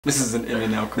This is an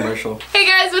In-N-Out commercial. Hey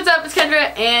guys, what's up? It's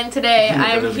Kendra, and today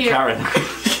I'm here. Karen.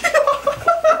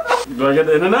 Do I get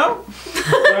the In-N-Out? Do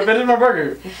I finish my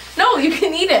burger? No, you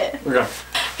can eat it. Okay.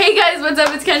 Hey guys, what's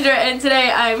up? It's Kendra, and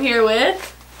today I'm here with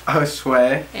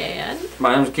Josue. and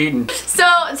My name's Keaton. so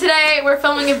today we're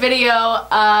filming a video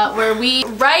where we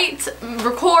write,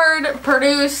 record,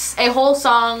 produce a whole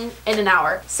song in an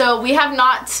hour. So we have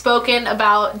not spoken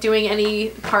about doing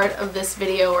any part of this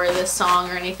video or this song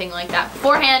or anything like that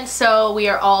beforehand, so we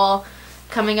are all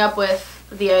coming up with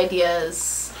the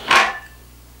ideas.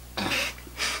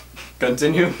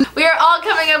 Continue. We are all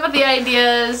coming up with the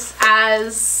ideas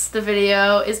as the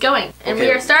video is going. And we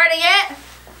are starting it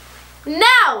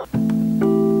now!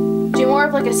 Do more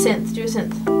of like a synth. Do a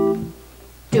synth.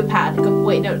 Do a pad. Go,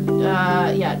 wait, no.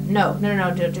 Yeah. No.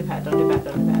 Don't do pad. Don't do pad.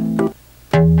 Don't do pad.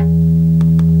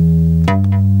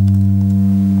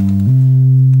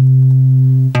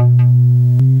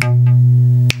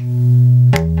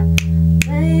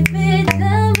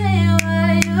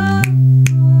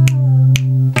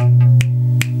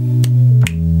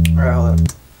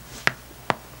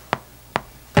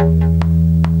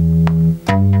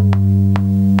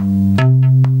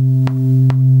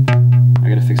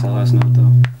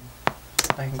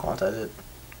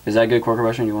 Is that good chord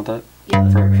progression? You want that? Yeah.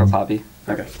 For Poppy?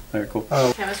 Okay. Alright, cool. Okay,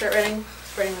 I'm gonna start writing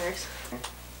lyrics.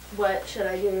 What should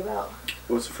I do about?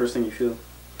 What's the first thing you feel?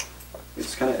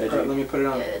 It's kind of edgy. Alright, let me put it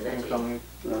on. Yeah, it's edgy.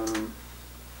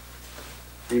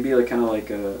 Maybe like kind of like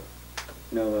a,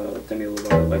 Demi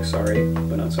Lovato, like sorry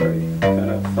but not sorry kind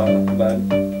of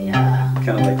vibe. Yeah.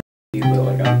 Kind of like, but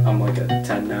like I'm like a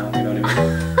 10 now. You know what I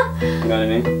mean? You know what I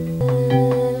mean?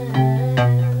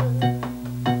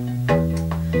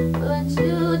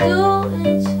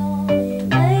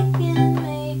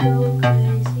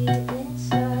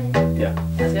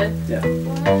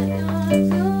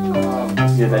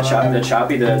 The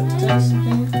choppy,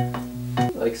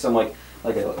 like some like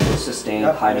a sustained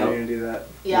high note. To do that.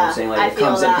 Yeah, you know what I'm saying? Like I it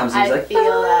comes in, I like,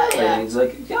 feel that, yeah. And he's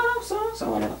like, yeah,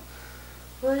 something like that.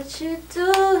 What you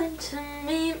doing to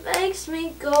me makes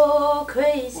me go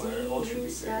crazy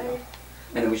inside.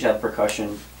 And then we should have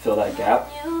percussion fill that gap,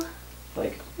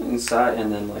 like inside,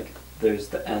 and then like there's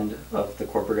the end of the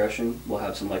chord progression. We'll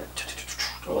have some like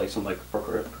or like some like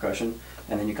percussion,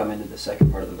 and then you come into the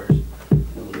second part of the verse.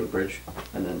 And we'll do a bridge,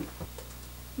 and then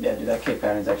yeah, dude, that kick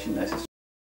pattern's actually nice.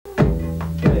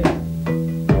 Yeah.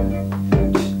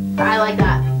 I like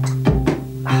that.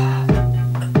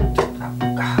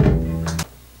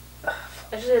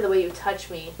 I should say the way you touch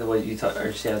me. The way you touch, or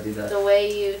just do that. The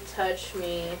way you touch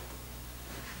me.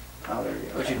 Oh, there you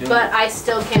go. What you doing? But I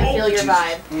still can't feel your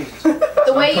vibe.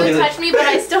 The way you touch me, but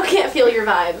I still can't feel your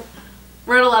vibe.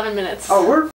 We're at 11 minutes. Oh,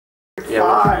 we're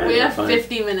yeah, we have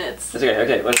 50 minutes. That's okay.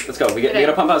 Okay, let's go. We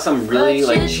gotta pump out some really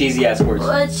like cheesy ass words.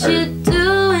 What you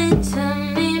doing to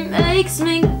me makes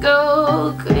me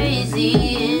go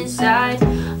crazy inside.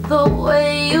 The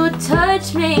way you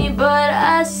touch me, but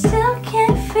I still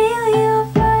can't feel your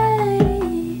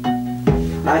vibe.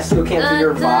 I still can't feel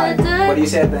your vibe. What do you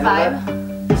say at the end of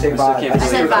that? You say vibe. I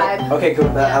said vibe. Okay, cool.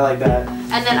 I like that.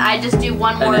 And then I just do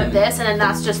one more of this, and then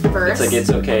that's just the verse. It's like, it's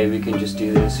okay. We can just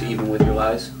do this even with your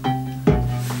lies.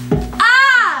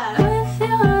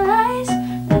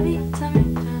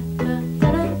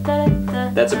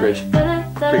 That's a bridge.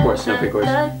 Pre-chorus, no pre-chorus.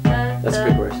 That's a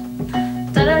pre-chorus. I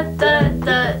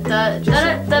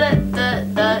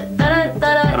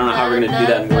don't know how we're gonna do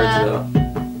that in words though.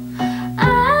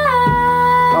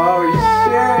 Oh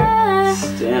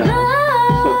shit! Damn.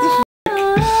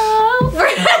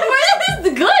 This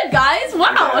is good, guys.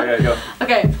 Wow. Okay, go.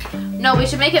 Okay. No, we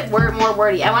should make it more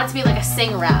wordy. I want it to be like a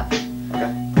sing rap.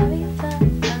 Okay.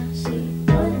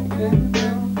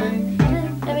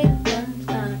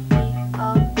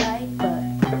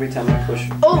 Every time I push.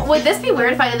 Oh, would this be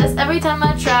weird if I did this every time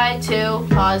I try to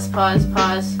pause?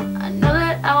 I know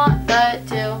that I want that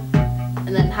too,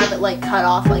 and then have it like cut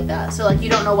off like that, so like you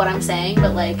don't know what I'm saying,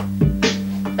 but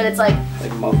it's like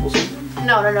muffles.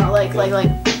 No, like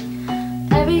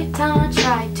every time I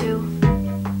try to.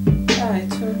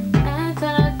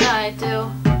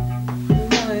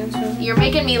 You're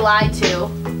making me lie to.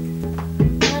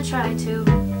 I'm gonna try to.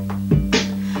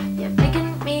 You're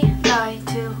making me lie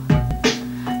to.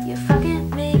 You're fucking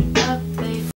me up,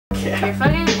 babe. Yeah. You're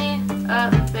fucking me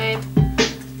up, babe.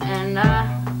 And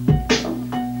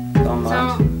don't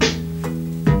mind.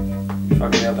 You're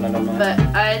fucking me up and I don't mind. But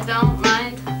I don't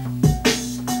mind.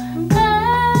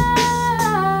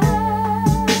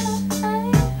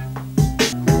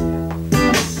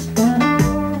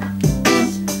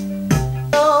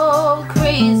 So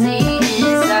crazy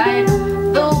inside.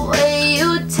 The way you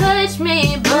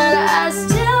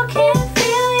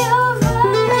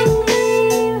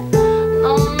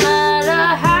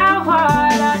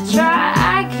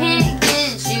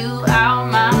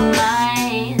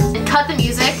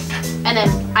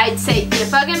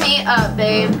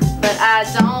I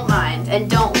don't mind. And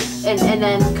don't, and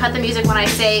then cut the music when I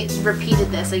say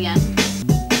repeated this again.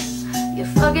 You're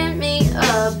fucking me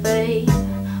up, babe,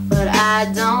 but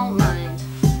I don't mind.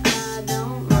 I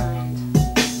don't mind.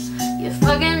 You're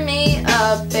fucking me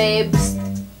up, babe.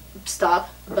 Stop,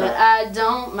 but I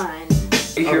don't mind.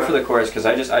 Are you here for the chorus? Because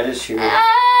I just hear it. I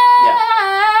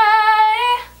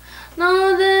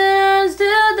know that I'm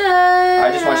still there.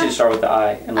 I just want you to start with the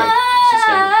I and like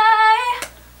sustain it.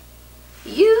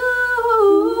 You.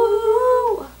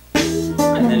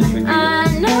 And then just repeat it. I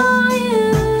know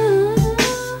you.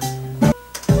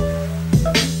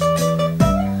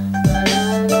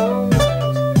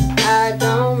 But I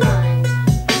don't mind.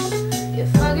 You're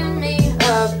fucking me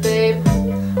up, babe.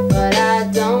 But I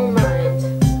don't mind.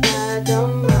 I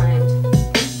don't mind.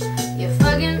 You're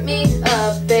fucking me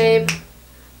up, babe.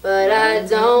 But I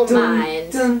don't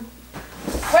mind.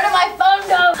 Where did my phone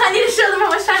go? I need to show them how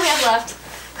much time we have left.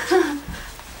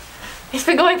 It's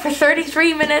been going for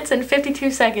 33 minutes and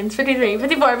 52 seconds. 53,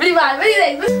 54, 55,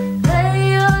 56.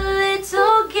 Play your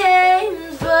little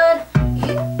games, but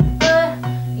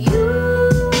you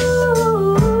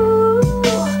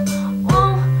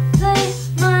won't play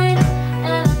mine.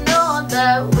 And I know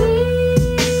that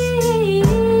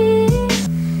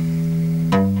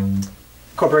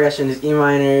Chord progression is E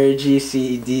minor, G,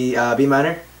 C, D, B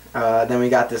minor. Then we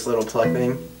got this little pluck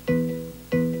thing.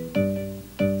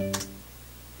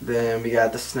 Then we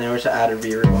got the snare, which I added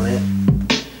reverb on it.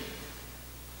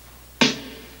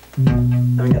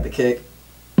 Then we got the kick.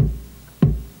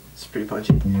 It's pretty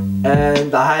punchy.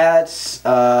 And the hi-hats,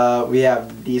 we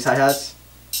have these hi-hats.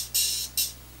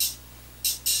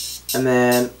 And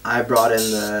then I brought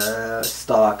in the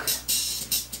stock.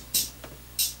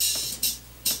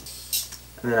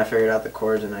 And then I figured out the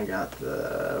chords and I got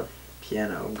the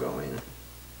piano going.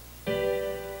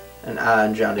 And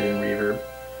I drowned it in reverb.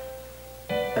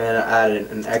 And then I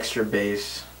added an extra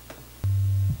bass.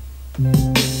 Kind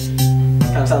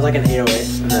of sounds like an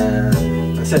 808. And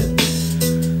then that's it.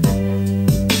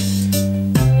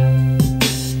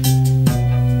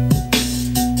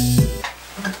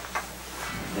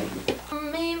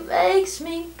 me makes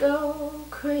me go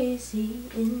crazy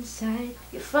inside.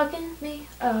 You're fucking me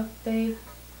up, babe,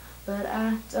 but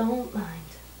I don't mind.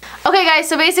 Okay guys,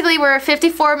 so basically we're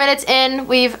 54 minutes in.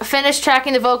 We've finished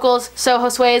tracking the vocals, so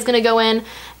Josue is gonna go in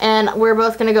and we're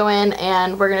both gonna go in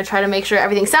and we're gonna try to make sure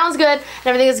everything sounds good and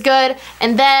everything is good,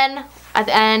 and then at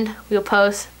the end we'll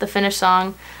post the finished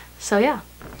song. So yeah.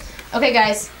 Okay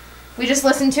guys, we just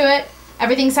listened to it.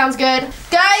 Everything sounds good.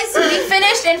 Guys, we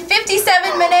finished in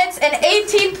 57 minutes and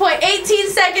 18.18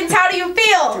 seconds. How do you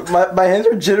feel? My hands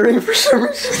are jittering for some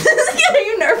reason. Are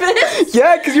you nervous?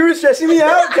 Yeah, because you were stressing me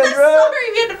out, I'm Kendra.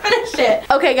 sorry, we had to finish it.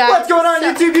 Okay, guys. What's going on,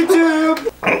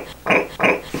 YouTube?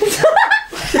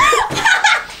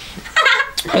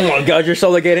 Oh my god, you're so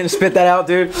lucky I didn't spit that out,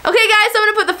 dude. Okay, guys, so I'm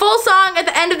gonna put the full song at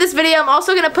the end of this video. I'm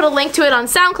also gonna put a link to it on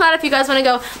SoundCloud. If you guys wanna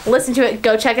go listen to it,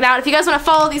 go check it out. If you guys wanna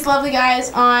follow these lovely guys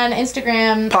on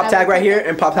Instagram, Pop tag right here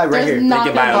and pop tag right here. I'm not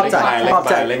putting a pop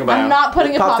tag. I'm not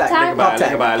putting a pop tag. I'm not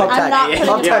putting a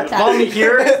pop tag. Follow me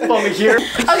here. Follow me here.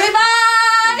 Okay,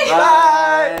 bye.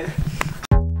 Bye.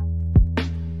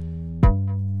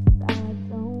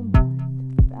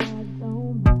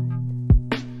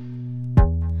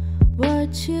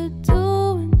 What you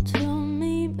doing to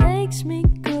me makes me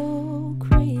go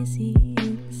crazy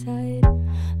inside.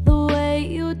 The way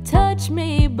you touch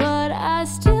me, but I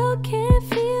still can't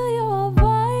feel your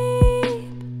vibe.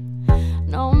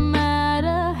 No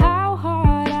matter how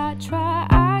hard I try,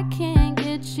 I can't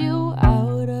get you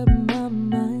out of my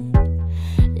mind.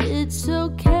 It's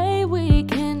okay, we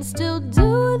can still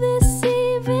do this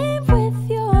even with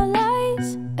your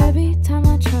lies. Every time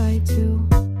I try to,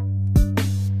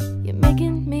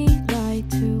 making me lie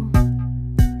to.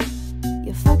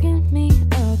 You're fucking me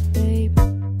up, babe,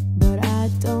 but I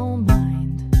don't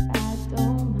mind. I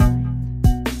don't mind.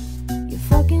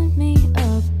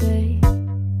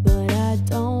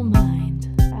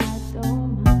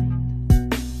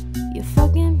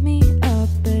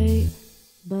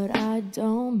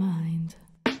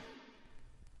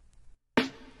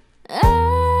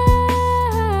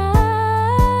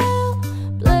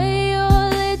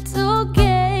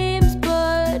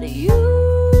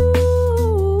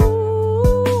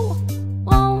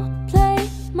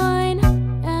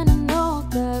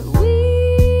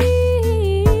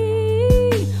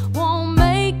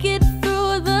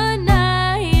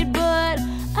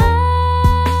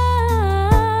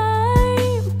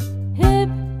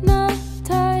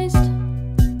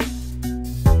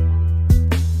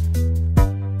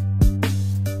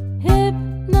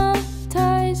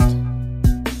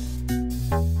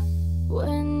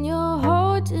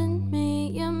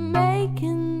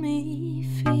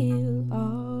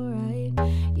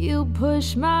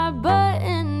 push my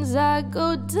buttons, I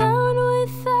go down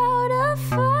without a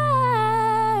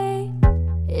fight.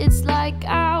 It's like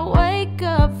I wake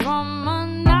up from a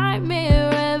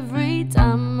nightmare every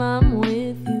time I'm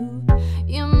with you.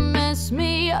 You mess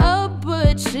me up,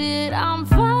 but shit, I'm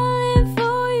falling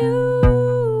for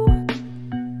you.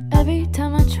 Every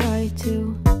time I try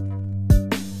to,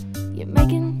 you're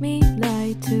making me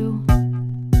lie to.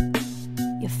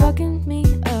 You're fucking me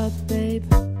up, babe,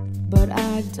 but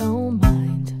I don't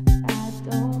mind. I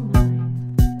don't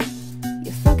mind.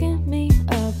 You're fucking me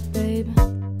up, babe,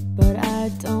 but I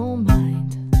don't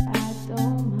mind. I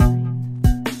don't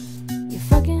mind. You're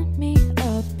fucking me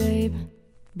up, babe,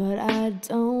 but I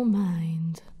don't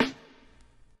mind.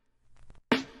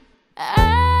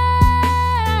 I'll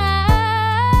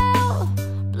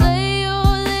play your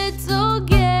little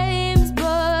games,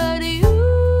 but you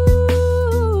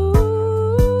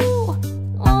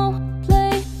won't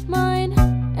play mine,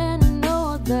 and I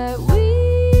know that we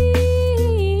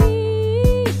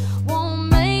won't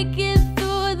make it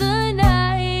through the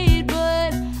night,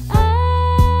 but I'm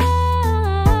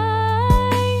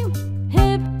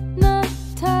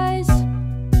hypnotized.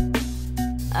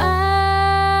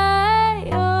 I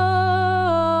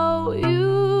owe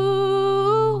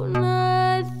you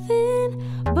nothing,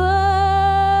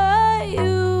 but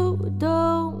you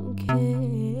don't care.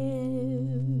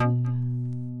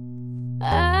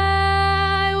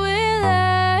 I will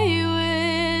lie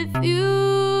with you.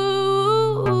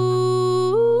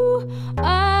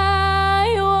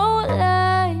 I won't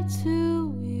lie to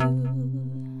you.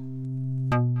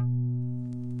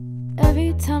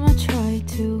 Every time I try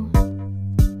to,